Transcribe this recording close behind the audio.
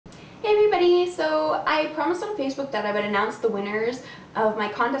Hey everybody, so I promised on Facebook that I would announce the winners of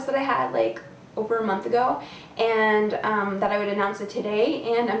my contest that I had like over a month ago, and that I would announce it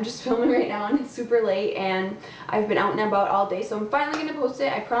today, and I'm just filming right now and it's super late and I've been out and about all day, so I'm finally going to post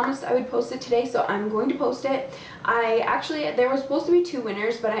it. I promised I would post it today, so I'm going to post it. There were supposed to be 2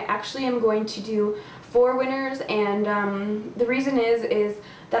 winners, but I actually am going to do 4 winners, and the reason is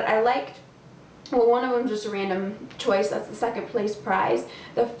that I liked, well, one of them just a random choice. That's the second place prize.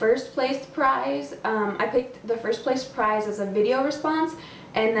 The first place prize, I picked the first place prize as a video response,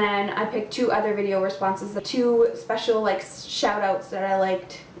 and then I picked 2 other video responses, 2 special like shout outs that I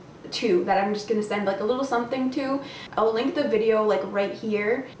liked too, that I'm just gonna send like a little something to. I'll link the video like right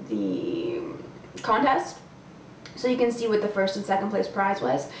here, the contest, so you can see what the first and second place prize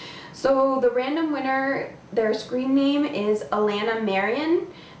was. So the random winner, their screen name is Alana Marian.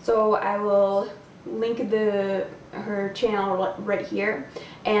 So I will link her channel right here,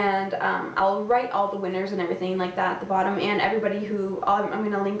 and I'll write all the winners and everything like that at the bottom, and everybody who, I'm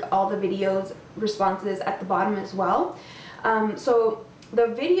going to link all the videos responses at the bottom as well. So the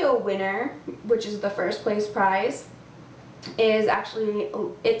video winner, which is the first place prize, is actually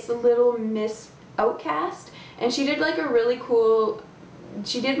ItsLittleMissOutcast, and she did like a really cool,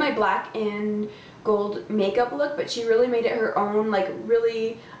 she did my black and gold makeup look, but she really made it her own, like I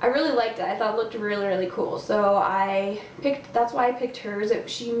really liked it. I thought it looked really cool, so that's why I picked hers.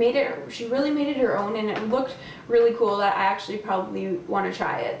 She really made it her own, and it looked really cool that I actually probably want to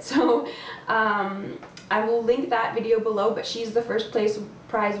try it. So I will link that video below, but she's the first place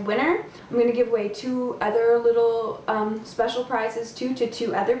prize winner. I'm going to give away 2 other little special prizes too to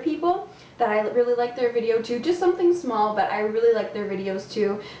 2 other people that I really like their video too. Just something small, but I really like their videos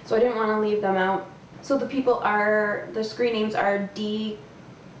too, so I didn't want to leave them out. So the people are, the screen names are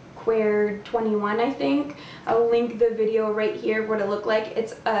D-Quared21, I think. I'll link the video right here, what it looked like.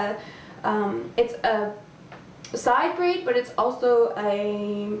 It's a side braid, but it's also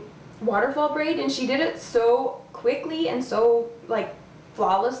a waterfall braid, and she did it so quickly and so like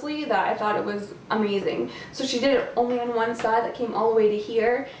flawlessly that I thought it was amazing. So she did it only on one side that came all the way to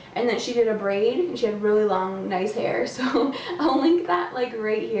here, and then she did a braid, and she had really long nice hair. So I'll link that like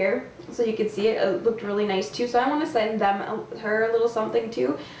right here so you can see it. It looked really nice too, so I want to send her a little something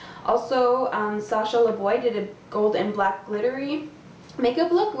too. Also, SashaLaboy did a gold and black glittery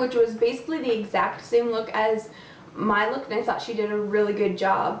makeup look, which was basically the exact same look as my look, and I thought she did a really good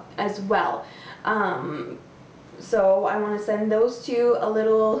job as well. So I want to send those 2 a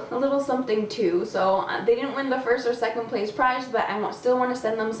little something too. So they didn't win the first or second place prize, but I still want to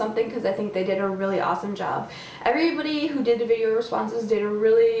send them something because I think they did a really awesome job. Everybody who did the video responses did a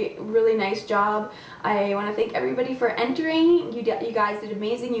really nice job. I want to thank everybody for entering. You guys did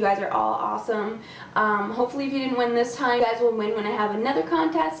amazing. You guys are all awesome. Hopefully if you didn't win this time, you guys will win when I have another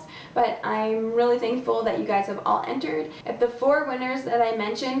contest, but I'm really thankful that you guys have all entered. If the 4 winners that I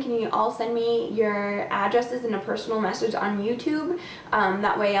mentioned, can you all send me your addresses in a personal message on YouTube?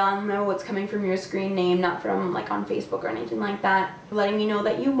 That way I'll know what's coming from your screen name, not from like on Facebook or anything like that, letting me know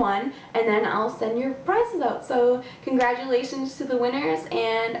that you won, and then I'll send your prizes out. So congratulations to the winners,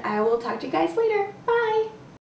 and I will talk to you guys later. Bye!